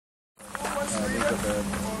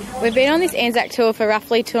We've been on this Anzac tour for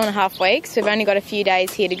roughly 2.5 weeks. We've only got a few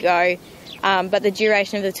days here to go, but the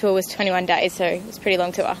duration of the tour was 21 days, so it's a pretty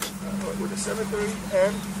long tour.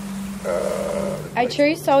 A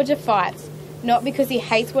true soldier fights, not because he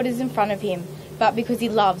hates what is in front of him, but because he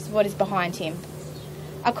loves what is behind him.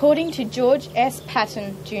 According to George S.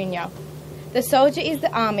 Patton, Jr., the soldier is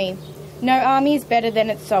the army. No army is better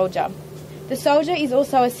than its soldier. The soldier is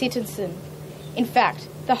also a citizen. In fact,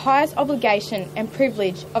 the highest obligation and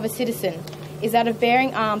privilege of a citizen is that of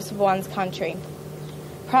bearing arms for one's country.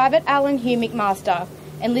 Private Alan Hugh McMaster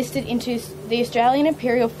enlisted into the Australian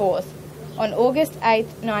Imperial Force on August 8,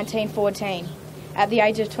 1914, at the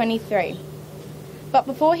age of 23. But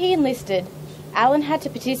before he enlisted, Alan had to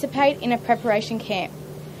participate in a preparation camp.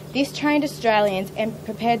 This trained Australians and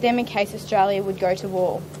prepared them in case Australia would go to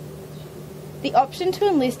war. The option to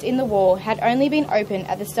enlist in the war had only been open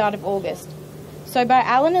at the start of August, so by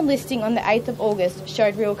Alan enlisting on the 8th of August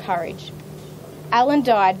showed real courage. Alan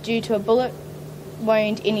died due to a bullet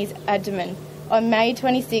wound in his abdomen on May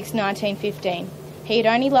 26, 1915. He had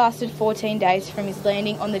only lasted 14 days from his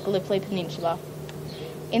landing on the Gallipoli Peninsula,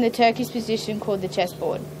 in the Turkish position called the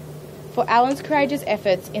chessboard. For Alan's courageous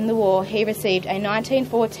efforts in the war, he received a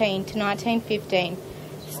 1914 to 1915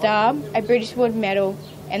 Star, a British War Medal,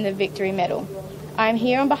 and the Victory Medal. I am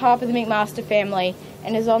here on behalf of the McMaster family,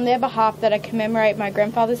 and it is on their behalf that I commemorate my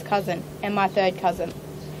grandfather's cousin and my third cousin.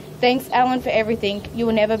 Thanks, Alan, for everything. You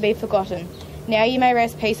will never be forgotten. Now you may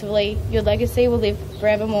rest peacefully. Your legacy will live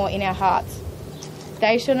forevermore in our hearts.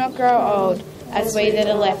 They shall not grow old, as we that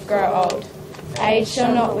are left grow old. Age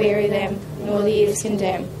shall not weary them, nor the years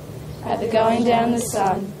condemn. At the going down of the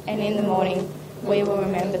sun, and in the morning, we will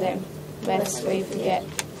remember them, lest we forget.